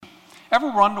Ever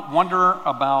wonder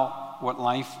about what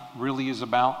life really is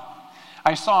about?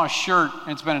 I saw a shirt,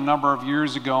 it's been a number of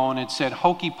years ago, and it said,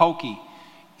 "Hokey pokey.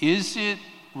 Is it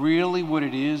really what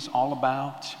it is all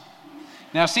about?"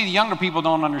 Now, see, the younger people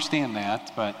don't understand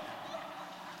that, but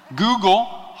Google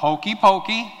hokey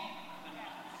pokey,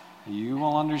 you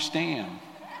will understand.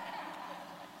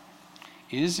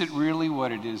 Is it really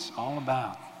what it is all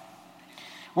about?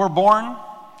 We're born,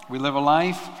 we live a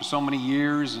life for so many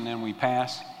years, and then we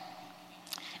pass.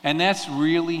 And that's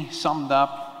really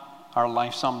our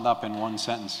life summed up in one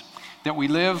sentence. That we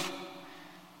live,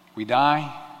 we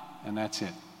die, and that's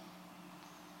it.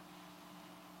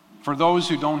 For those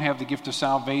who don't have the gift of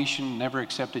salvation, never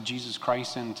accepted Jesus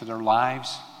Christ into their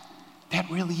lives, that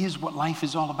really is what life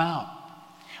is all about.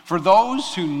 For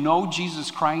those who know Jesus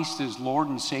Christ as Lord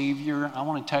and Savior, I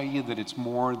want to tell you that it's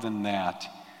more than that.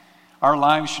 Our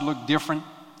lives should look different.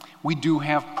 We do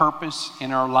have purpose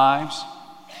in our lives.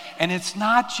 And it's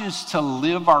not just to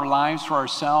live our lives for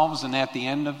ourselves and at the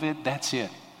end of it, that's it.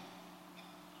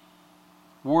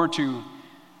 We're to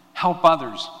help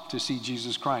others to see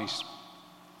Jesus Christ.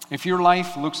 If your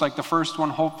life looks like the first one,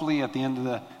 hopefully at the end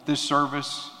of this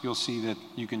service, you'll see that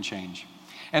you can change.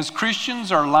 As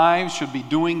Christians, our lives should be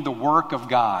doing the work of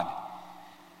God.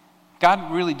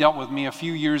 God really dealt with me a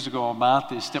few years ago about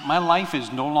this, that my life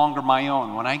is no longer my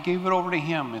own. When I gave it over to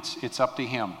Him, it's up to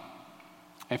Him.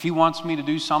 If He wants me to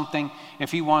do something,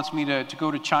 if He wants me to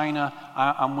go to China,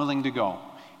 I'm willing to go.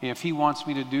 If He wants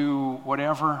me to do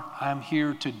whatever, I'm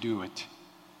here to do it.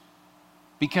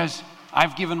 Because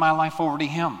I've given my life over to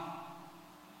Him.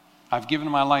 I've given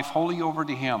my life wholly over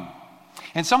to Him.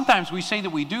 And sometimes we say that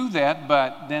we do that,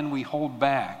 but then we hold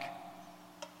back.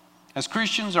 As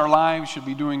Christians, our lives should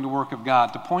be doing the work of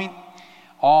God, to point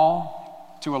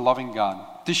all to a loving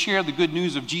God, to share the good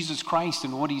news of Jesus Christ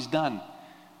and what He's done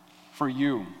for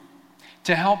you,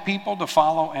 to help people to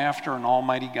follow after an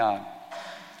almighty God,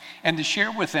 and to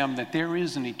share with them that there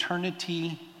is an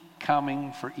eternity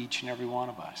coming for each and every one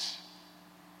of us.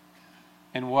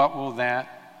 And what will that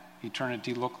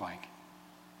eternity look like?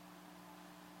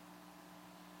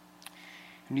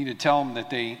 You need to tell them that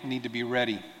they need to be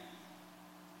ready.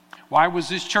 Why was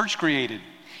this church created?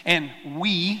 And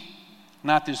we,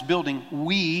 not this building,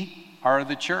 we are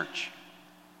the church.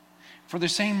 For the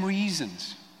same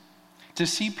reasons. To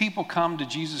see people come to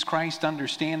Jesus Christ,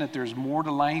 understand that there's more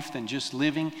to life than just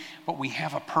living, but we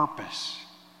have a purpose.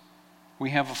 We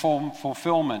have a full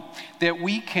fulfillment. That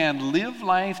we can live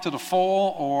life to the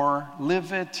full or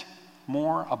live it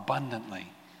more abundantly.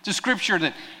 It's a scripture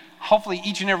that hopefully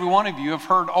each and every one of you have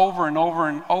heard over and over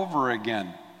and over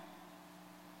again.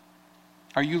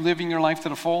 Are you living your life to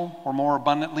the full or more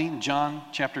abundantly? In John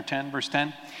chapter 10, verse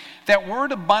 10. That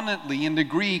word abundantly in the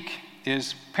Greek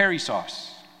is perissos.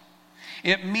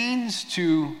 It means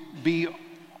to be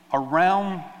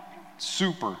around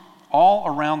super, all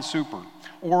around super,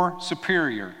 or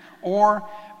superior, or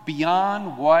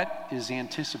beyond what is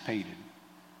anticipated.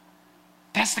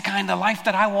 That's the kind of life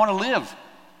that I want to live.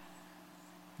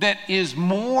 That is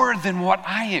more than what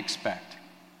I expect.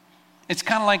 It's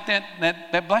kind of like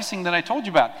that blessing that I told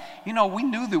you about. You know, we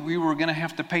knew that we were going to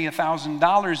have to pay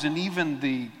 $1,000, and even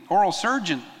the oral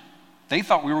surgeon, they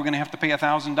thought we were going to have to pay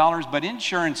 $1,000, but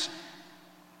insurance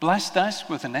blessed us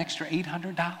with an extra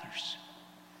 $800.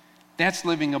 That's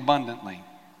living abundantly.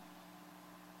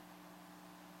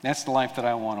 That's the life that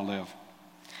I want to live.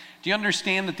 Do you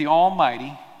understand that the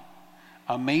Almighty,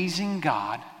 amazing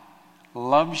God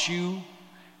loves you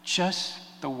just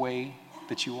the way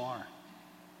that you are?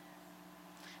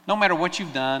 No matter what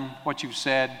you've done, what you've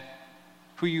said,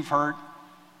 who you've hurt,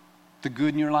 the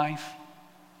good in your life,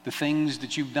 the things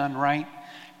that you've done right,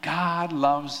 God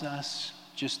loves us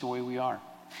just the way we are.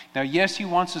 Now, yes, He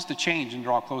wants us to change and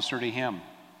draw closer to Him,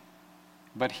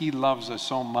 but He loves us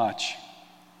so much.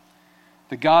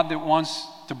 The God that wants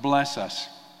to bless us.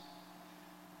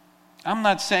 I'm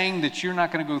not saying that you're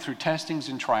not going to go through testings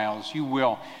and trials. You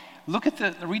will.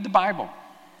 Read the Bible.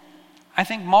 I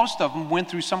think most of them went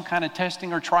through some kind of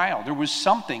testing or trial. There was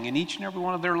something in each and every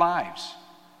one of their lives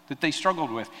that they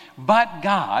struggled with. But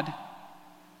God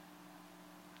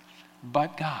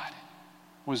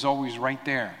was always right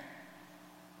there.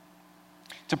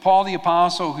 To Paul the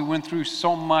Apostle, who went through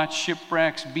so much,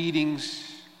 shipwrecks, beatings,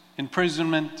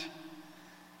 imprisonment,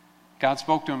 God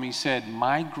spoke to him. He said,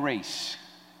 "My grace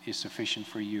is sufficient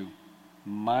for you.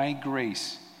 My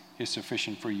grace is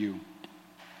sufficient for you."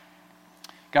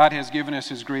 God has given us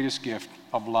His greatest gift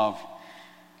of love.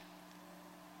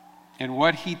 And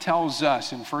what He tells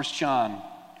us in 1 John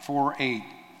 4:8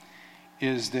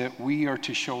 is that we are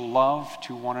to show love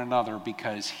to one another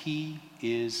because He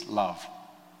is love.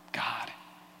 God.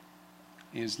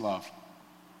 is love.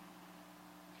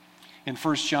 In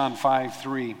 1 John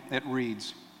 5:3, it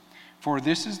reads, "For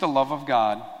this is the love of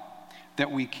God,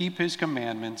 that we keep his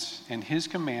commandments, and his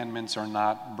commandments are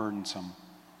not burdensome."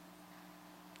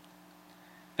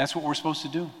 That's what we're supposed to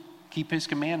do, keep his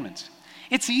commandments.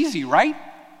 It's easy, right?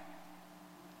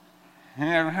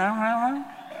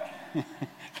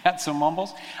 Got some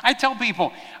mumbles. I tell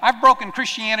people, I've broken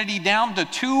Christianity down to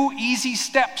 2 easy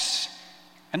steps.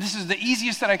 And this is the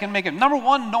easiest that I can make it. Number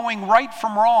 1, knowing right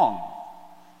from wrong.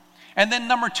 And then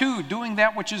number 2, doing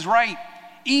that which is right.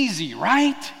 Easy,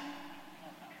 right?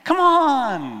 Come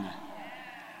on.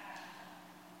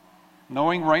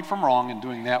 Knowing right from wrong and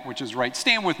doing that which is right.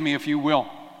 Stand with me if you will.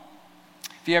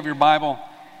 If you have your Bible,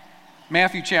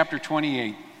 Matthew chapter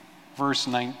 28, verse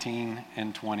 19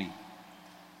 and 20.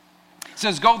 It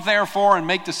says, "Go therefore and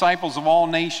make disciples of all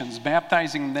nations,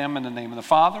 baptizing them in the name of the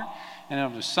Father and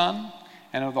of the Son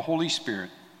and of the Holy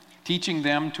Spirit, teaching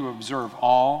them to observe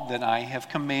all that I have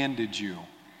commanded you.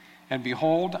 And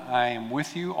behold, I am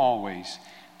with you always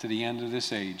to the end of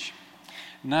this age."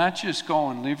 Not just go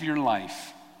and live your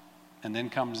life and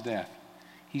then comes death.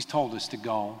 He's told us to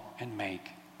go and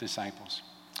make disciples.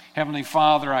 Heavenly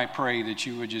Father, I pray that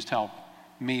you would just help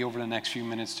me over the next few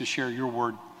minutes to share your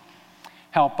word.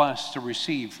 Help us to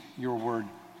receive your word.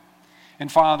 And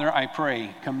Father, I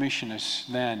pray, commission us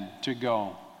then to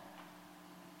go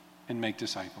and make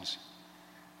disciples.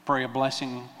 Pray a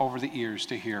blessing over the ears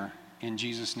to hear. In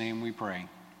Jesus' name we pray.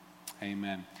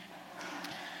 Amen.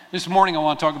 This morning I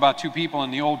want to talk about 2 people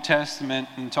in the Old Testament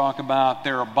and talk about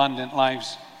their abundant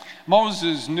lives.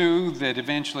 Moses knew that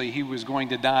eventually he was going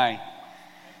to die.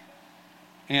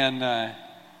 And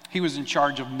he was in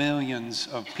charge of millions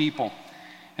of people.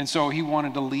 And so he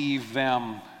wanted to leave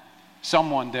them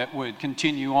someone that would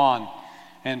continue on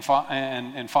and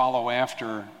follow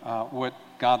after what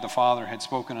God the Father had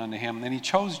spoken unto him. And he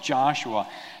chose Joshua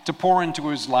to pour into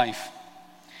his life.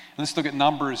 Let's look at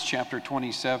Numbers chapter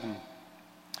 27. It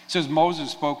says,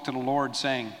 "Moses spoke to the Lord,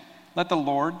 saying, Let the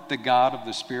Lord, the God of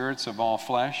the spirits of all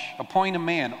flesh, appoint a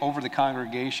man over the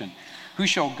congregation, who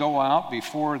shall go out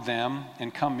before them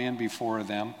and come in before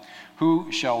them,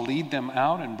 who shall lead them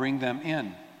out and bring them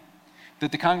in,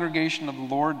 that the congregation of the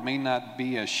Lord may not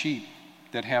be as sheep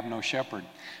that have no shepherd.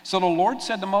 So the Lord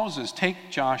said to Moses,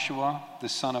 Take Joshua, the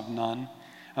son of Nun,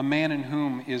 a man in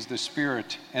whom is the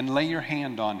Spirit, and lay your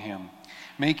hand on him.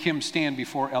 Make him stand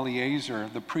before Eleazar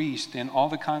the priest and all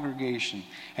the congregation,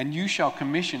 and you shall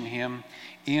commission him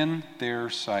in their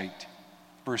sight."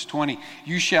 Verse 20,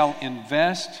 "You shall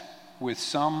invest with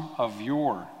some of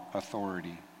your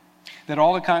authority, that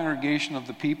all the congregation of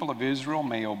the people of Israel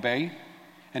may obey.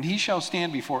 And he shall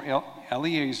stand before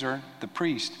Eleazar the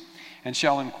priest, and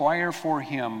shall inquire for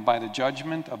him by the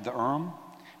judgment of the Urim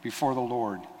before the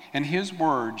Lord. And his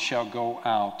word shall go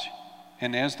out,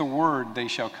 and as the word they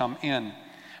shall come in,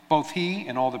 both he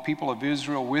and all the people of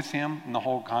Israel with him and the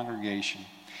whole congregation.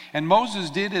 And Moses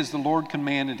did as the Lord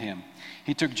commanded him.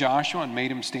 He took Joshua and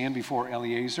made him stand before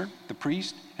Eleazar the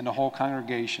priest and the whole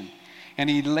congregation. And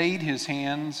he laid his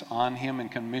hands on him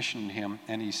and commissioned him.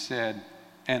 And he said,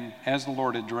 and as the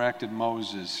Lord had directed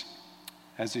Moses,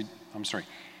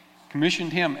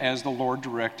 commissioned him as the Lord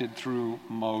directed through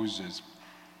Moses."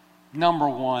 Number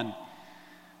 1,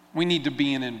 we need to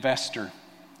be an investor.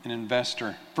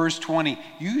 Verse 20,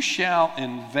 "You shall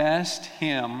invest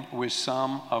him with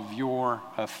some of your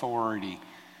authority."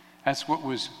 That's what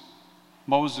was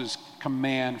Moses'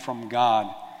 command from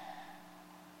God.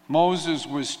 Moses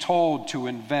was told to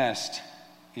invest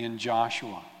in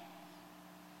Joshua.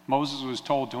 Moses was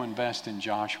told to invest in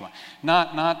Joshua.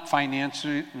 Not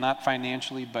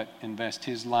financially, but invest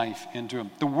his life into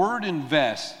him. The word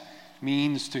invest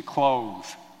means to clothe.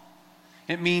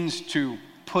 It means to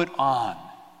put on.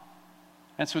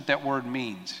 That's what that word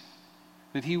means.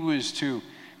 That he was to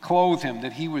clothe him,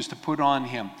 that he was to put on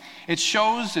him. It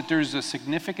shows that there's a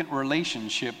significant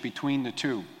relationship between the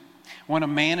two. When a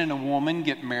man and a woman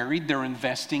get married, they're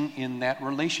investing in that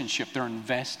relationship. They're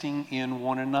investing in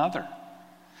one another.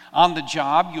 On the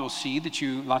job, you'll see that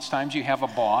lots of times you have a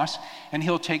boss, and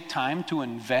he'll take time to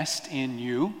invest in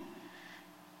you.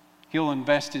 He'll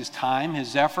invest his time,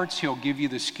 his efforts. He'll give you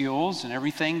the skills and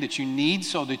everything that you need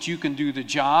so that you can do the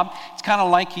job. It's kind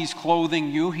of like he's clothing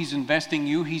you. He's investing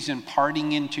you. He's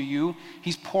imparting into you.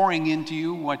 He's pouring into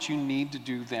you what you need to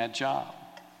do that job.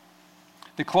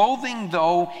 The clothing,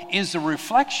 though, is a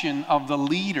reflection of the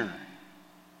leader.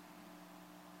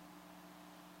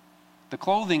 The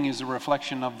clothing is a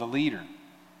reflection of the leader.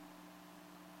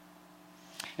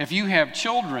 If you have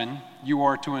children, you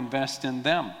are to invest in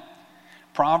them.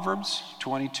 Proverbs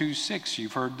 22:6,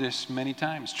 you've heard this many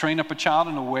times. Train up a child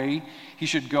in the way he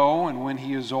should go, and when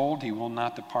he is old, he will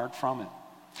not depart from it.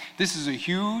 This is a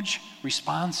huge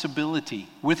responsibility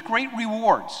with great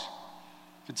rewards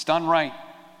if it's done right.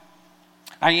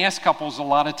 I ask couples a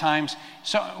lot of times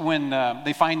when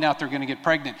they find out they're going to get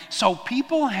pregnant. So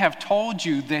people have told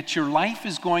you that your life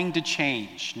is going to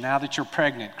change now that you're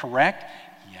pregnant, correct?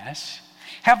 Yes.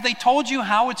 Have they told you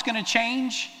how it's going to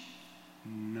change?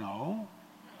 No.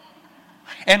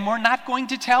 And we're not going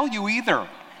to tell you either.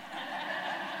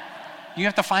 You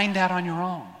have to find out on your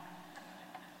own.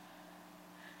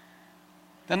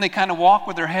 Then they kind of walk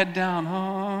with their head down.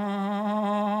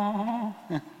 Oh,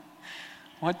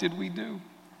 what did we do?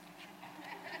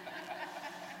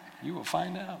 You will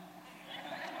find out.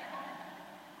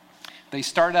 They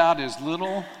start out as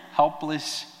little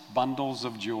helpless bundles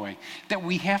of joy that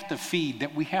we have to feed,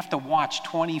 that we have to watch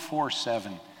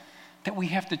 24/7, that we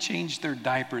have to change their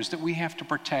diapers, that we have to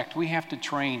protect, we have to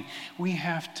train, we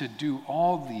have to do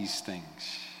all these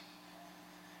things.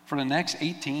 For the next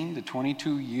 18 to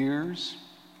 22 years,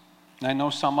 and I know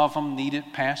some of them need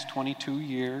it past 22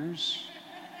 years.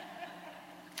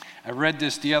 I read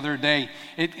this the other day.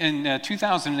 In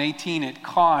 2018, it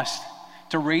cost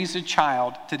to raise a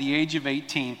child to the age of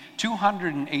 18,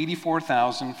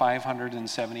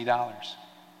 $284,570.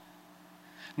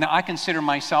 Now, I consider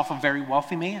myself a very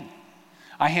wealthy man.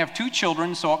 I have 2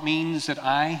 children, so it means that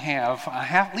I have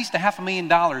at least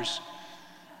 $500,000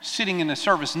 sitting in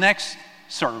the next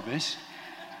service.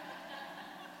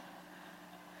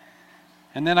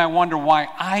 And then I wonder why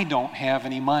I don't have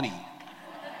any money.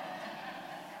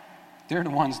 They're the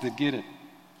ones that get it.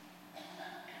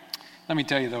 Let me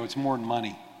tell you, though, it's more than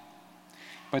money.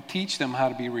 But teach them how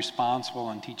to be responsible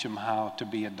and teach them how to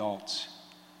be adults.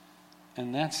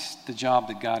 And that's the job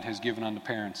that God has given unto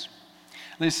parents.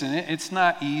 Listen, it's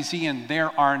not easy, and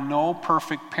there are no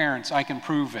perfect parents. I can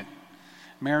prove it.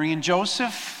 Mary and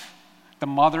Joseph, the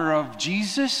mother of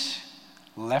Jesus,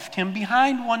 left him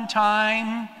behind one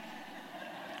time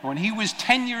when he was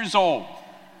 10 years old.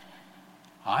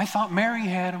 I thought Mary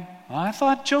had him. I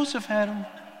thought Joseph had him.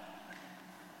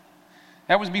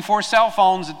 That was before cell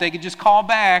phones that they could just call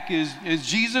back. Is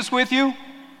Jesus with you?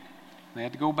 They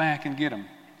had to go back and get him.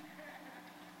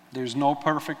 There's no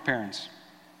perfect parents.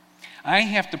 I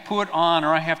have to put on,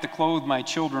 or I have to clothe my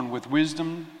children with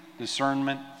wisdom,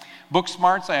 discernment, book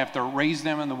smarts. I have to raise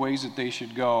them in the ways that they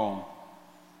should go.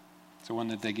 So when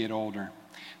they get older.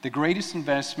 The greatest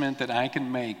investment that I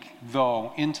can make,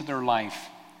 though, into their life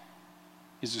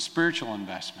is a spiritual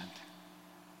investment.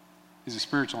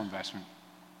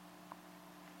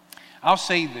 I'll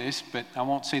say this, but I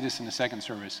won't say this in the second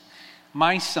service.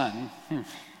 My son,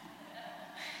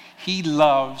 he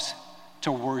loves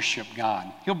to worship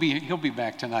God. He'll be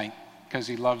back tonight because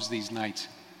he loves these nights.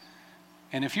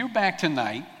 And if you're back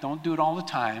tonight, don't do it all the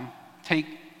time.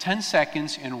 Take 10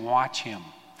 seconds and watch him.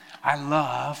 I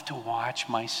love to watch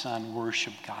my son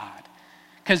worship God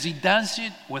because he does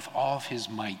it with all of his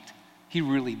might. He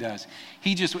really does.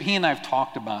 He and I have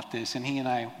talked about this, and he and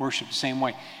I worship the same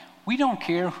way. We don't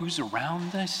care who's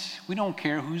around us. We don't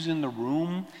care who's in the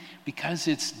room because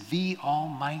it's the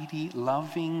almighty,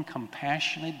 loving,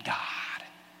 compassionate God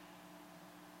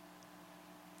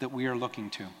that we are looking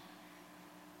to.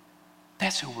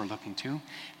 That's who we're looking to.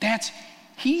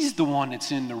 He's the one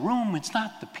that's in the room. It's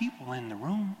not the people in the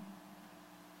room.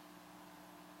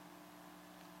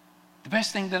 The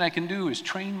best thing that I can do is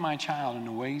train my child in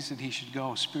the ways that he should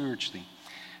go spiritually,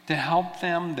 to help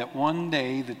them that one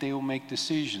day that they will make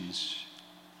decisions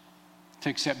to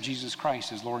accept Jesus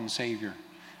Christ as Lord and Savior.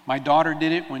 My daughter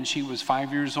did it when she was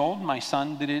 5 years old. My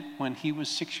son did it when he was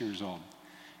 6 years old.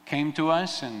 Came to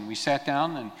us and we sat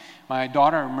down, and I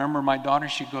remember my daughter,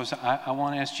 she goes, I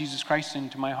want to ask Jesus Christ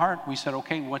into my heart. We said,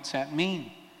 okay, what's that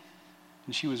mean?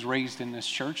 And she was raised in this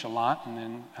church a lot, and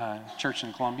then church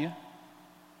in Columbia.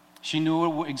 She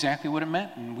knew exactly what it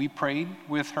meant, and we prayed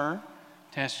with her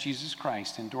to ask Jesus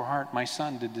Christ into her heart. My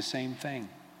son did the same thing.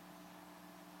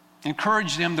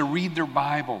 Encourage them to read their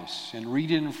Bibles and read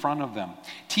it in front of them.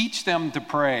 Teach them to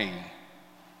pray.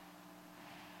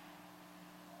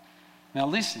 Now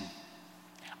listen,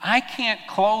 I can't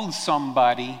clothe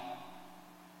somebody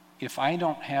if I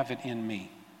don't have it in me.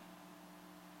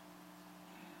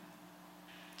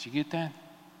 Did you get that?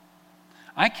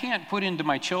 I can't put into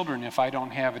my children if I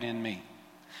don't have it in me.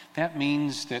 That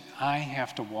means that I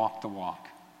have to walk the walk.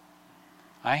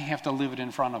 I have to live it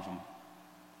in front of them.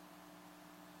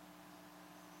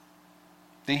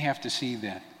 They have to see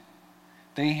that.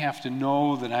 They have to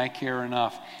know that I care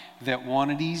enough that one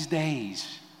of these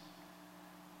days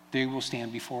they will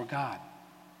stand before God.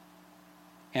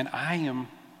 and I am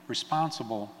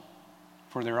responsible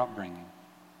for their upbringing.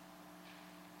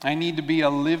 I need to be a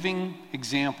living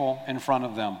example in front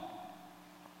of them.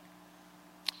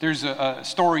 There's a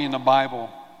story in the Bible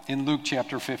in Luke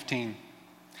chapter 15.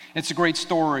 It's a great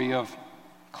story of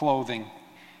clothing.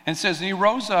 And it says, and he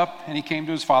rose up and he came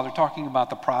to his father, talking about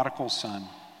the prodigal son.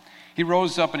 He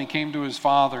rose up and he came to his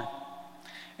father.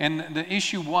 And the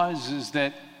issue is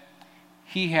that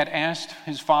he had asked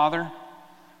his father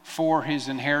for his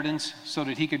inheritance so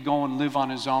that he could go and live on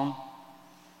his own.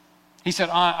 He said,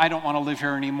 I don't want to live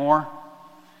here anymore.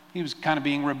 He was kind of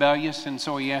being rebellious, and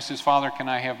so he asked his father, can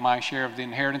I have my share of the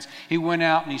inheritance? He went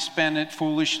out and he spent it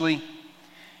foolishly.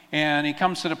 And he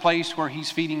comes to the place where he's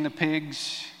feeding the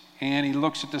pigs, and he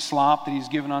looks at the slop that he's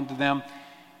given unto them,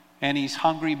 and he's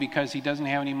hungry because he doesn't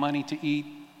have any money to eat.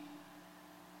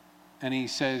 And he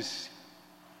says,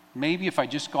 maybe if I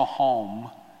just go home,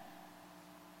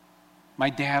 my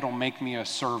dad will make me a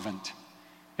servant.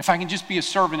 If I can just be a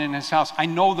servant in his house, I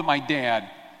know that my dad,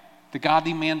 the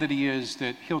godly man that he is,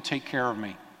 that he'll take care of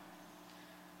me.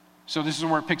 So this is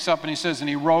where it picks up, and he says, and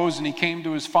he rose and he came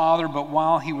to his father, but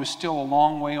while he was still a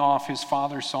long way off, his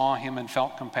father saw him and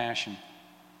felt compassion.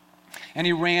 And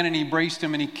he ran and he embraced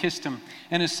him and he kissed him.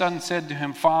 And his son said to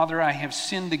him, Father, I have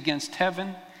sinned against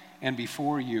heaven and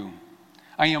before you.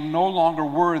 I am no longer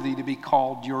worthy to be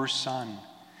called your son.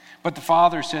 But the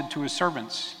father said to his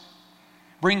servants,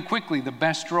 bring quickly the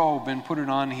best robe and put it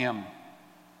on him,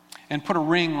 and put a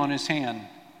ring on his hand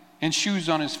and shoes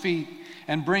on his feet,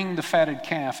 and bring the fatted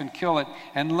calf and kill it,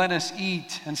 and let us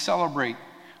eat and celebrate.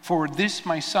 For this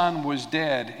my son was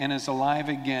dead and is alive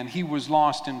again. He was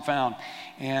lost and found.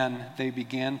 And they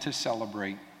began to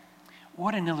celebrate.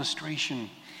 What an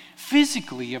illustration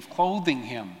physically of clothing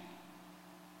him.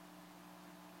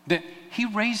 That he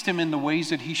raised him in the ways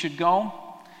that he should go.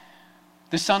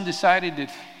 The son decided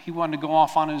that he wanted to go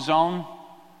off on his own.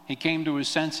 He came to his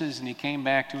senses and he came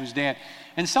back to his dad.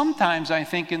 And sometimes I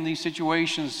think in these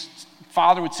situations,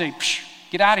 father would say, psh,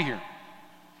 get out of here.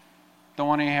 Don't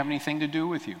want to have anything to do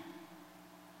with you.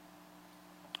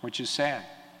 Which is sad.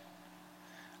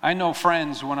 I know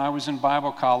friends when I was in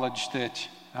Bible college that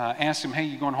asked them, hey,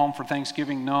 you going home for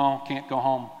Thanksgiving? No, can't go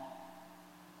home.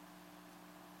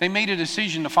 They made a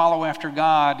decision to follow after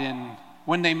God, and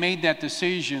when they made that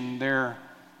decision, their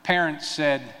parents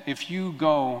said, if you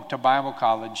go to Bible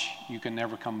college, you can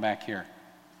never come back here.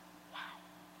 Wow.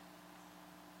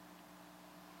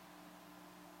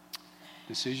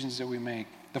 Decisions that we make.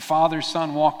 The father's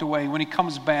son walked away. When he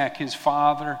comes back, his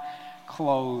father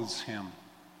clothes him,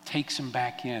 takes him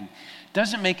back in.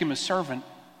 Doesn't make him a servant,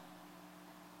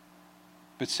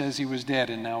 but says he was dead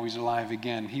and now he's alive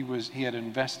again. He had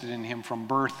invested in him from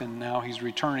birth, and now he's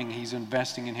returning. He's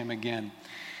investing in him again.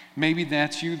 Maybe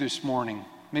that's you this morning.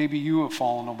 Maybe you have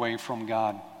fallen away from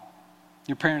God.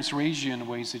 Your parents raised you in the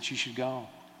ways that you should go.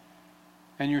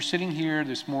 And you're sitting here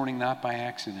this morning not by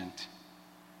accident.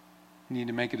 You need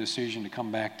to make a decision to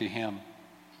come back to him.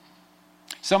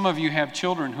 Some of you have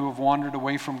children who have wandered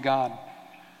away from God.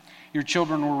 Your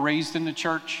children were raised in the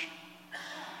church,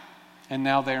 and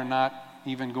now they're not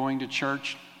even going to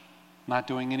church, not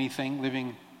doing anything,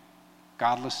 living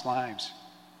godless lives.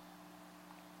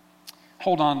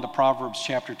 Hold on to Proverbs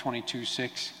chapter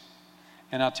 22:6,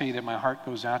 and I'll tell you that my heart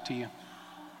goes out to you.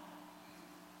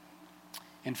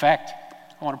 In fact,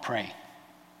 I want to pray.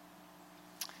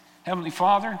 Heavenly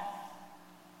Father,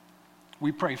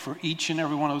 we pray for each and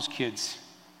every one of those kids.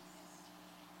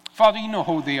 Father, you know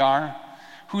who they are,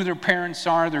 who their parents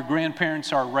are, their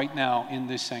grandparents are right now in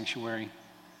this sanctuary.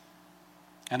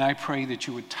 And I pray that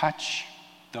you would touch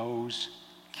those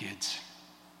kids.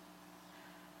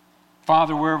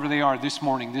 Father, wherever they are this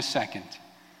morning, this second,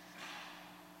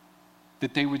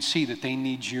 that they would see that they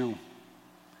need you.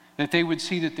 That they would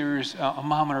see that there's a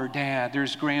mom or a dad,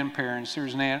 there's grandparents,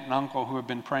 there's an aunt and uncle who have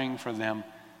been praying for them.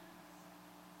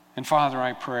 And Father,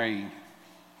 I pray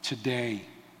today,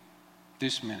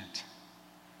 this minute,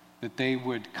 that they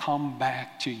would come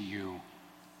back to you.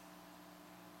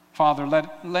 Father,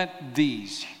 let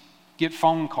these get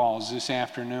phone calls this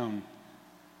afternoon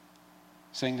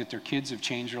saying that their kids have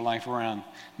changed their life around.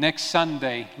 Next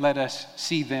Sunday, let us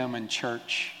see them in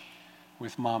church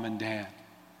with mom and dad.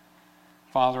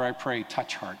 Father, I pray,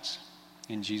 touch hearts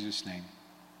in Jesus' name.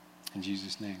 In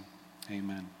Jesus' name,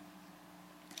 amen.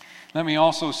 Let me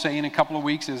also say, in a couple of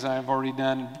weeks, as I've already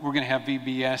done, we're going to have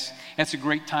VBS. It's a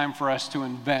great time for us to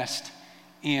invest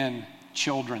in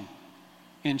children.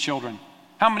 In children.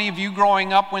 How many of you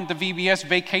growing up went to VBS,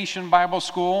 Vacation Bible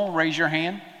School? Raise your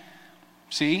hand.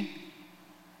 See?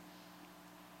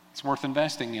 It's worth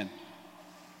investing in.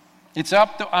 It's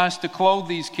up to us to clothe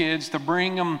these kids, to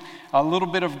bring them a little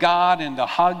bit of God and to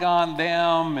hug on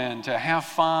them and to have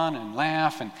fun and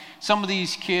laugh. And some of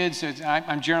these kids,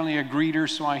 I'm generally a greeter,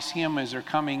 so I see them as they're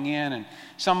coming in. And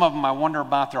some of them, I wonder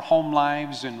about their home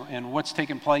lives and what's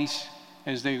taking place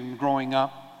as they've been growing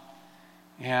up.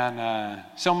 And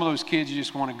some of those kids, you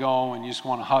just want to go and you just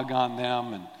want to hug on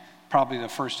them, and probably the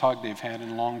first hug they've had in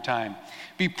a long time.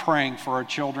 Be praying for our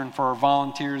children, for our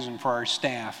volunteers, and for our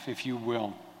staff, if you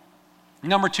will.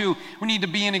 Number 2, we need to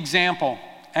be an example.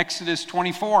 Exodus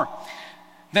 24.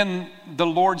 Then the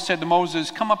Lord said to Moses,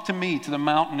 "Come up to me to the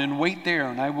mountain and wait there,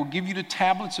 and I will give you the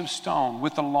tablets of stone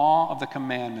with the law of the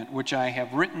commandment, which I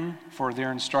have written for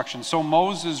their instruction." So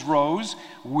Moses rose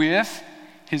with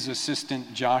his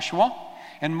assistant Joshua,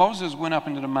 and Moses went up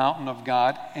into the mountain of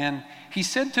God, and he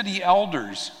said to the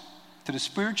elders, to the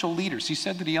spiritual leaders, he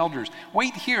said to the elders,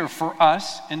 "Wait here for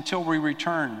us until we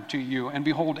return to you, and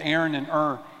behold, Aaron and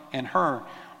Hur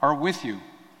are with you.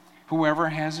 Whoever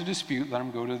has a dispute, let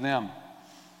him go to them."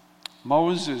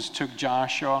 Moses took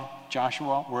Joshua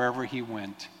wherever he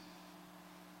went.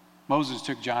 Moses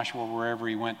took Joshua wherever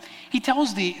he went. He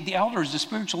tells the elders, the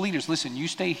spiritual leaders, "Listen, you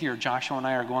stay here. Joshua and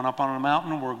I are going up on a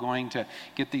mountain. We're going to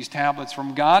get these tablets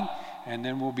from God, and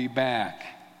then we'll be back."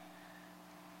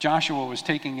 Joshua was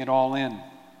taking it all in.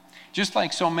 Just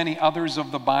like so many others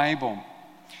of the Bible,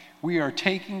 we are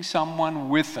taking someone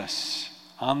with us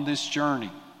on this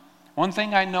journey. One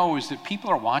thing I know is that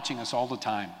people are watching us all the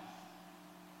time.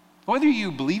 Whether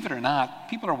you believe it or not,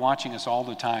 people are watching us all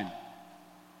the time.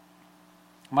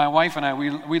 My wife and I,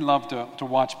 we love to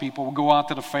watch people. We'll go out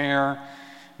to the fair,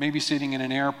 maybe sitting in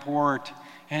an airport,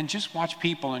 and just watch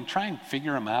people and try and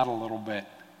figure them out a little bit.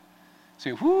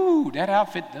 Say, "Whoo, that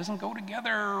outfit doesn't go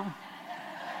together.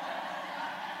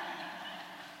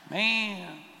 Man,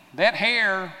 that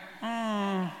hair,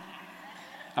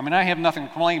 I mean, I have nothing to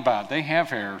complain about. They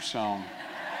have hair, so.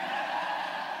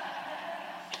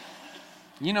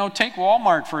 You know, take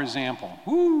Walmart, for example.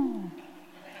 Woo.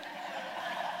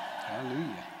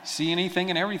 Hallelujah. See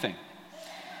anything and everything.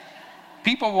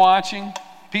 People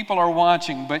are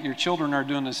watching, but your children are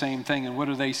doing the same thing, and what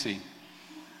do they see?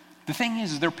 The thing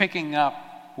is, they're picking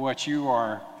up what you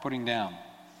are putting down.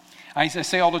 I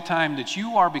say all the time that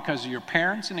you are because of your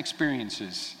parents and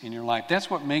experiences in your life. That's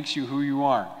what makes you who you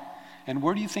are. And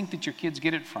where do you think that your kids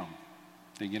get it from?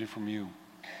 They get it from you.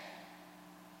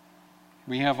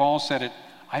 We have all said it,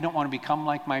 "I don't want to become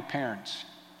like my parents."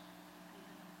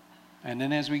 And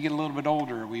then as we get a little bit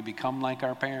older, we become like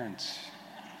our parents.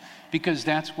 Because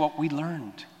that's what we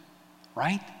learned,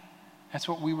 right? That's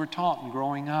what we were taught in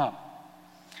growing up.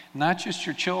 Not just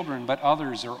your children, but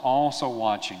others are also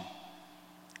watching.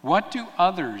 What do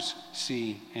others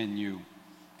see in you?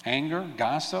 Anger,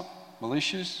 gossip,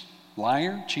 malicious,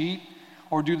 liar, cheat?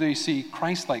 Or do they see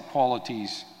Christ-like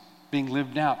qualities being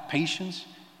lived out? Patience,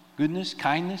 goodness,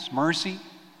 kindness, mercy.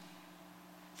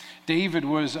 David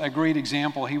was a great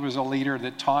example. He was a leader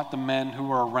that taught the men who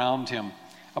were around him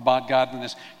about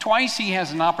godliness. Twice he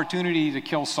has an opportunity to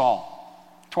kill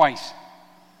Saul. Twice.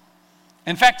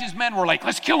 In fact, his men were like,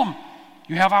 "Let's kill him.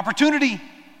 You have opportunity."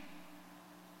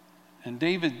 And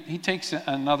David, he takes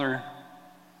another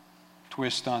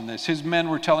twist on this. His men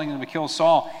were telling him to kill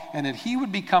Saul and that he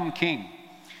would become king.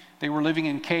 They were living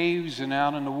in caves and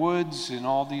out in the woods and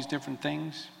all these different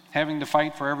things, having to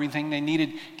fight for everything they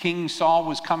needed. King Saul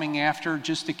was coming after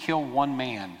just to kill one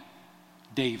man,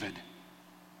 David.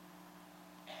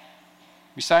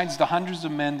 Besides the hundreds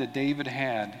of men that David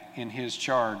had in his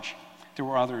charge, there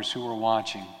were others who were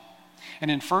watching. And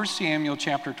in 1 Samuel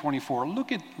chapter 24,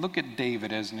 look at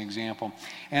David as an example.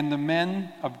 "And the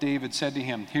men of David said to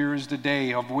him, 'Here is the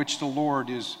day of which the Lord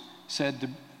is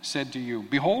said to you,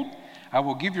 Behold, I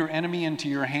will give your enemy into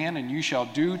your hand, and you shall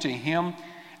do to him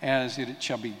as it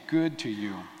shall be good to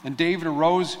you.' And David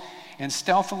arose and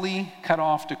stealthily cut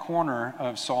off the corner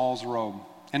of Saul's robe.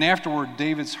 And afterward,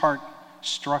 David's heart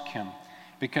struck him,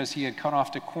 because he had cut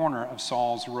off the corner of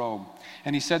Saul's robe.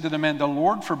 And he said to the men, 'The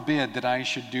Lord forbid that I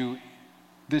should do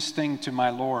this thing to my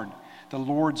Lord, the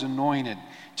Lord's anointed,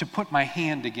 to put my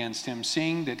hand against him,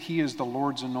 seeing that he is the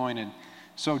Lord's anointed.'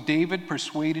 So David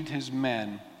persuaded his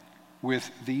men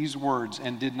with these words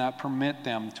and did not permit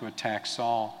them to attack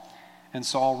Saul. And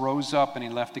Saul rose up and he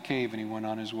left the cave and he went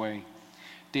on his way."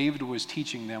 David was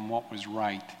teaching them what was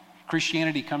right.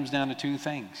 Christianity comes down to two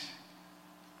things: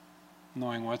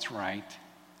 knowing what's right,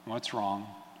 what's wrong,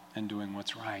 and doing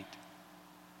what's right.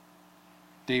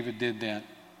 David did that.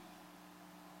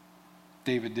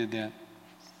 David did that.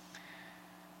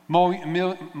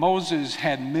 Moses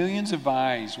had millions of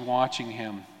eyes watching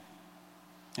him.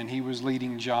 and he was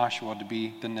leading Joshua to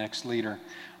be the next leader.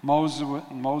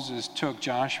 Moses took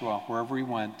Joshua wherever he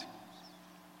went,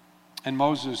 and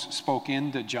Moses spoke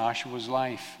into Joshua's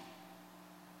life.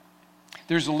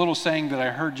 There's a little saying that I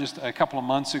heard just a couple of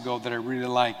months ago that I really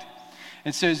liked.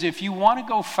 It says, if you want to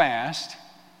go fast,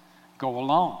 go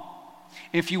alone.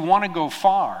 If you want to go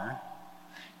far,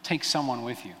 take someone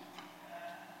with you.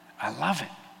 I love it.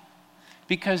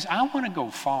 Because I want to go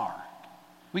far.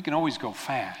 We can always go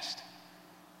fast.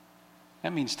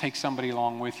 That means take somebody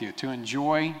along with you to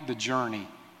enjoy the journey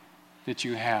that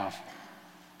you have.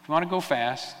 If you want to go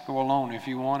fast, go alone. If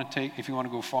you want to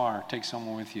go far, take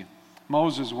someone with you.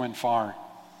 Moses went far.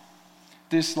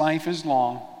 This life is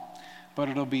long, but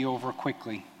it'll be over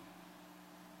quickly.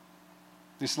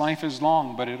 This life is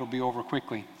long, but it'll be over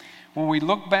quickly. When we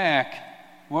look back,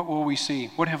 what will we see?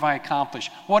 What have I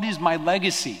accomplished? What is my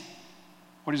legacy?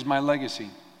 What is my legacy?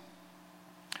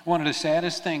 One of the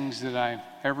saddest things that I've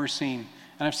ever seen,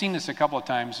 and I've seen this a couple of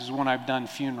times, is when I've done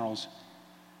funerals.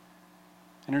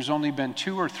 And there's only been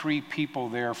 2 or 3 people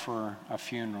there for a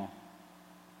funeral.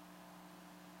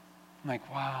 I'm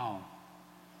like, wow.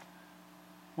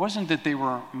 It wasn't that they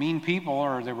were mean people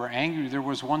or they were angry. There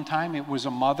was one time it was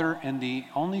a mother, and the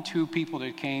only 2 people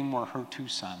that came were her 2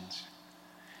 sons.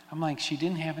 I'm like, she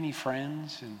didn't have any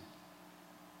friends, and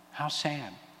how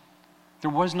sad. There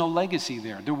was no legacy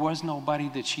there. There was nobody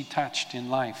that she touched in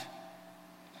life.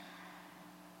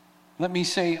 Let me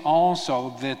say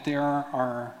also that there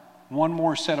are one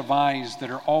more set of eyes that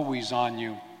are always on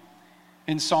you.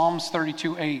 In Psalms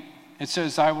 32:8, it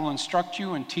says, I will instruct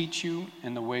you and teach you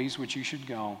in the ways which you should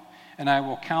go, and I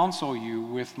will counsel you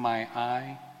with my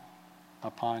eye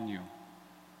upon you.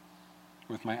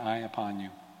 With my eye upon you.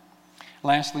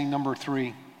 Lastly, number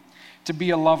 3, to be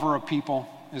a lover of people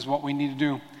is what we need to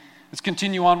do. Let's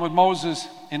continue on with Moses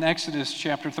in Exodus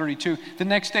chapter 32. The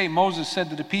next day, Moses said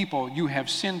to the people, you have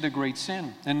sinned a great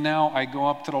sin, and now I go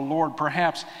up to the Lord.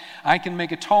 Perhaps I can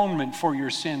make atonement for your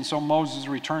sin. So Moses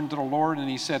returned to the Lord, and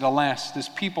he said, alas, this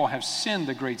people have sinned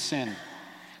a great sin.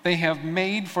 They have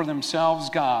made for themselves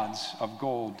gods of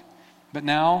gold. But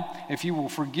now, if you will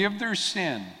forgive their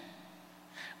sin,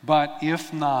 but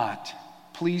if not,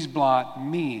 please blot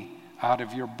me out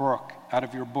of your book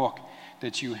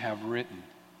that you have written.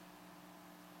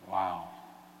 Wow.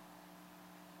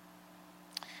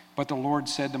 But the Lord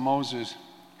said to Moses,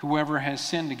 whoever has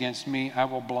sinned against me, I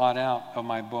will blot out of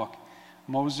my book.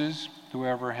 Moses,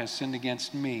 whoever has sinned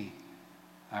against me,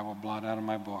 I will blot out of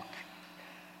my book.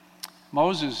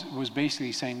 Moses was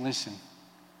basically saying, listen,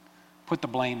 put the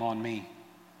blame on me.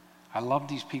 I love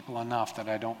these people enough that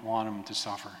I don't want them to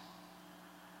suffer.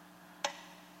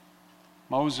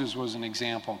 Moses was an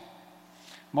example.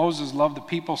 Moses loved the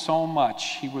people so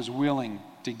much, he was willing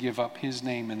to give up his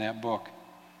name in that book.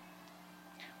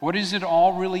 What is it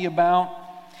all really about?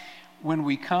 When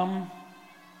we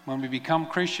become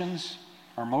Christians,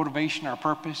 our motivation, our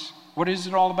purpose, what is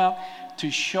it all about?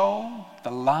 To show the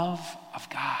love of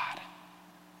God.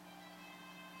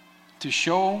 To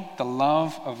show the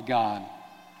love of God.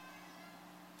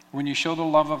 When you show the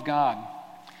love of God,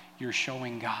 you're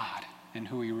showing God and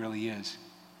who He really is.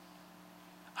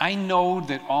 I know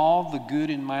that all the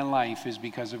good in my life is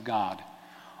because of God.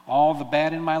 All the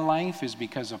bad in my life is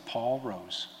because of Paul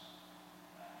Rose.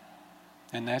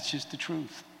 And that's just the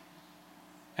truth.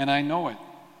 And I know it.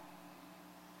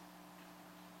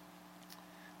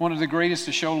 One of the greatest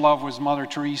to show love was Mother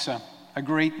Teresa, a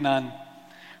great nun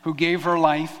who gave her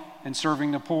life in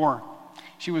serving the poor.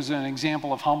 She was an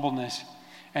example of humbleness.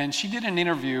 And she did an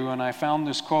interview, and I found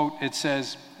this quote. It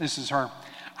says, this is her,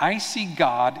 I see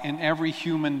God in every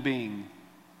human being.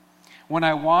 When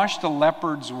I wash the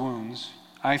leopard's wounds,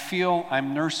 I feel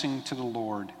I'm nursing to the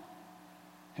Lord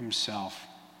Himself.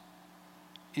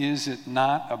 Is it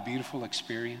not a beautiful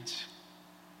experience?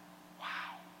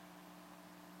 Wow.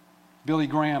 Billy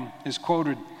Graham is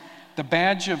quoted, the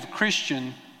badge of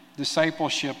Christian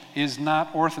discipleship is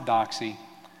not orthodoxy,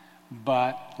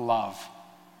 but love.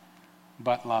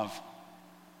 But love.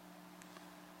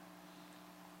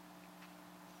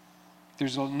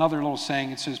 There's another little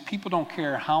saying. It says, people don't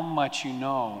care how much you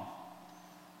know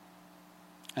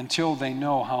until they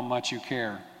know how much you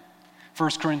care.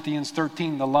 1 Corinthians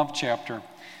 13, the love chapter.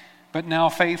 But now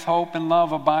faith, hope, and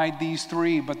love abide, these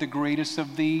three, but the greatest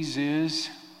of these is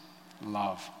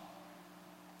love.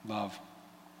 Love.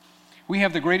 We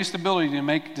have the greatest ability to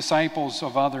make disciples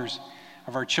of others,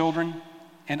 of our children,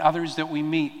 and others that we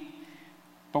meet,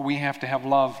 but we have to have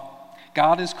love.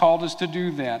 God has called us to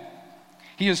do that.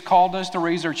 He has called us to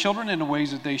raise our children in the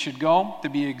ways that they should go, to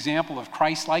be an example of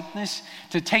Christ-likeness,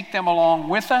 to take them along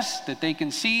with us, that they can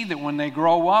see that when they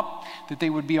grow up, that they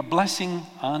would be a blessing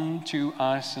unto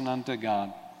us and unto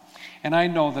God. And I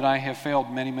know that I have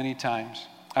failed many, many times.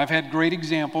 I've had great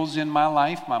examples in my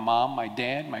life, my mom, my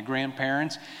dad, my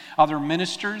grandparents, other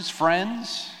ministers,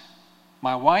 friends,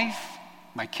 my wife,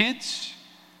 my kids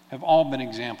have all been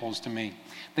examples to me.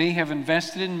 They have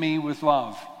invested in me with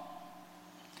love.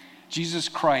 Jesus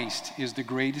Christ is the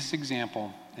greatest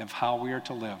example of how we are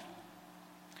to live.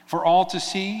 For all to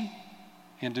see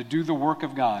and to do the work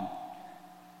of God,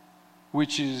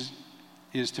 which is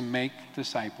to make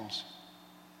disciples.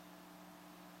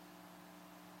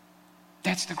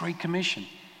 That's the Great Commission.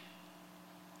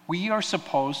 We are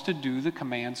supposed to do the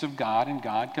commands of God, and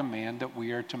God command that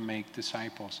we are to make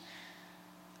disciples.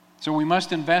 So we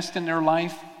must invest in their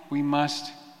life. We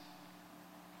must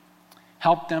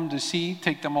help them to see,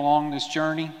 take them along this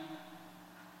journey,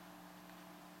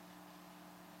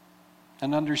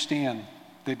 and understand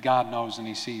that God knows and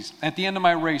He sees. At the end of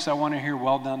my race, I want to hear,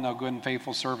 "Well done, thou good and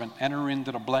faithful servant. Enter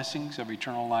into the blessings of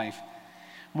eternal life."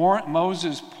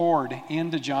 Moses poured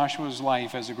into Joshua's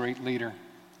life as a great leader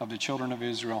of the children of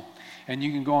Israel. And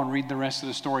you can go and read the rest of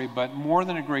the story, but more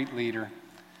than a great leader,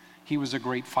 he was a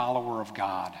great follower of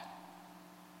God.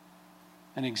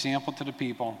 An example to the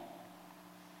people.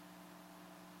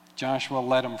 Joshua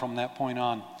led them from that point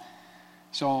on.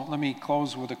 So let me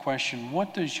close with a question.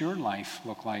 What does your life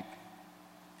look like?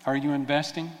 Are you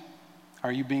investing?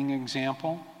 Are you being an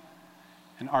example?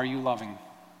 And are you loving?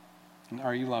 And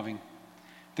are you loving?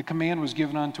 The command was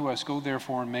given unto us, "Go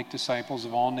therefore and make disciples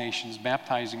of all nations,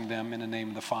 baptizing them in the name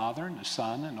of the Father and the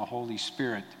Son and the Holy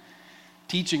Spirit,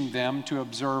 teaching them to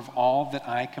observe all that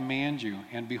I command you.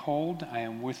 And behold, I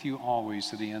am with you always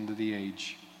to the end of the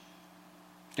age."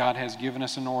 God has given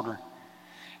us an order.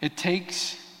 It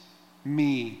takes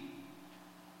me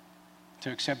to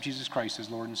accept Jesus Christ as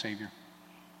Lord and Savior.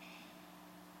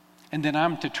 And then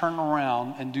I'm to turn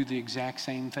around and do the exact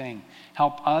same thing.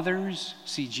 Help others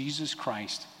see Jesus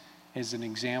Christ as an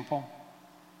example.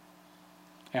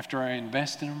 After I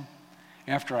invest in them,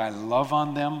 after I love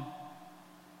on them.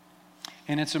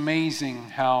 And it's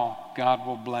amazing how God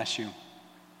will bless you.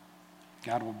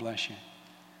 God will bless you.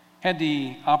 Had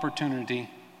the opportunity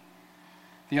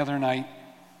the other night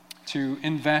to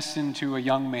invest into a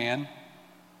young man.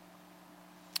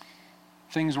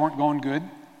 Things weren't going good.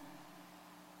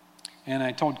 And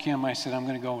I told Kim, I said, I'm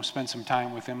going to go spend some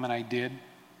time with him, and I did.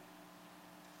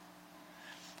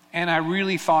 And I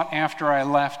really thought after I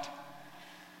left,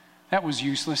 that was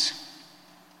useless.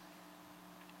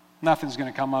 Nothing's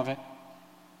going to come of it.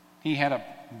 He had a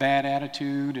bad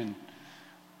attitude and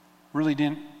really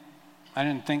I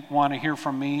didn't think want to hear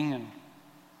from me. And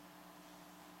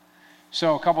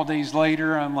so a couple days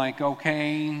later, I'm like,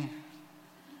 okay,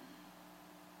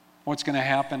 what's going to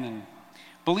happen? And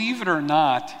believe it or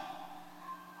not,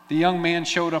 the young man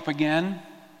showed up again,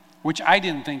 which I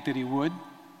didn't think that he would.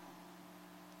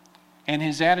 And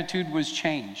his attitude was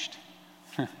changed.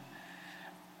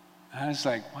 I was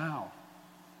like, wow.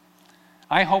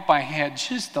 I hope I had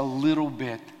just a little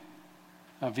bit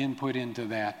of input into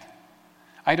that.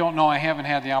 I don't know. I haven't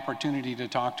had the opportunity to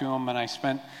talk to him, and I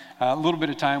spent a little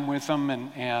bit of time with him,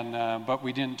 but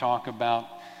we didn't talk about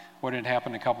what had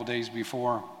happened a couple days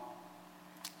before.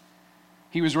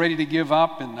 He was ready to give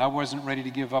up, and I wasn't ready to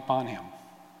give up on him.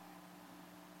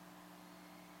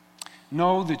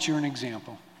 Know that you're an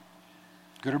example.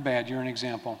 Good or bad, you're an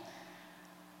example.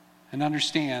 And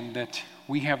understand that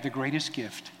we have the greatest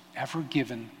gift ever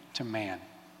given to man,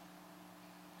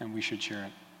 and we should share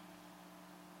it.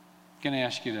 I'm going to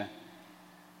ask you to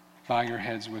bow your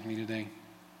heads with me today.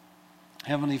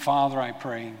 Heavenly Father, I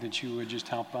pray that you would just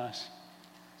help us.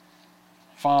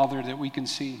 Father, that we can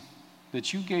see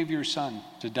that you gave your Son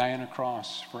to die on a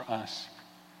cross for us.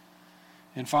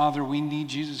 And Father, we need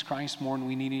Jesus Christ more than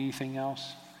we need anything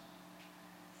else.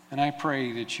 And I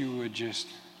pray that you would just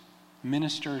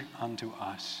minister unto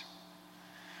us.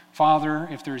 Father,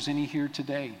 if there's any here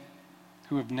today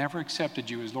who have never accepted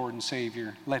you as Lord and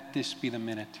Savior, let this be the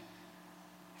minute.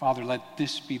 Father, let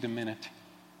this be the minute.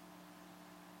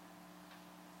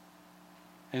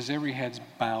 As every head's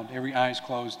bowed, every eye's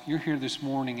closed, you're here this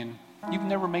morning and you've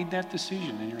never made that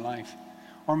decision in your life.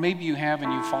 Or maybe you have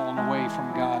and you've fallen away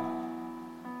from God.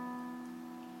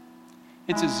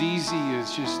 It's as easy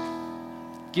as just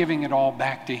giving it all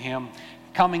back to Him,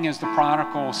 coming as the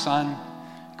prodigal son,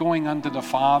 going unto the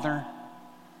Father,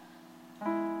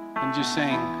 and just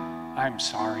saying, I'm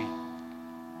sorry.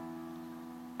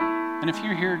 And if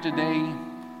you're here today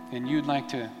and you'd like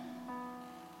to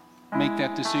make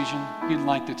that decision, you'd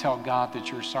like to tell God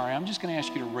that you're sorry, I'm just going to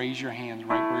ask you to raise your hand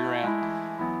right where you're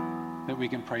at, that we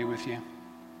can pray with you.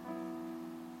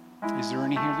 Is there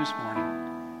any here this morning?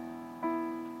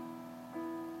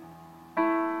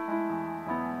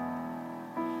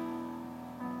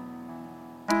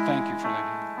 Thank you for that.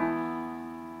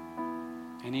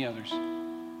 Any others?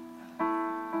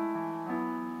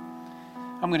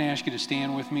 I'm going to ask you to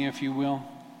stand with me, if you will.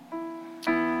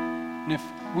 And if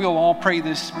we'll all pray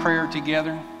this prayer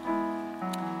together.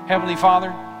 Heavenly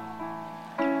Father,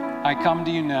 I come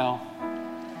to you now,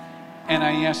 and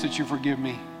I ask that you forgive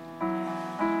me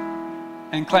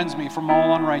and cleanse me from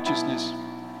all unrighteousness.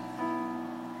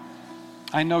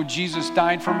 I know Jesus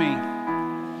died for me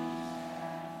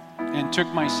and took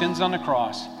my sins on the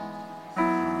cross.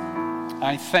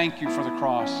 I thank you for the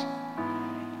cross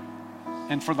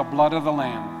and for the blood of the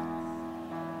Lamb.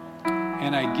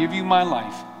 And I give you my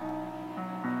life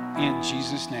in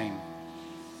Jesus' name.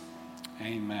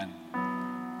 Amen.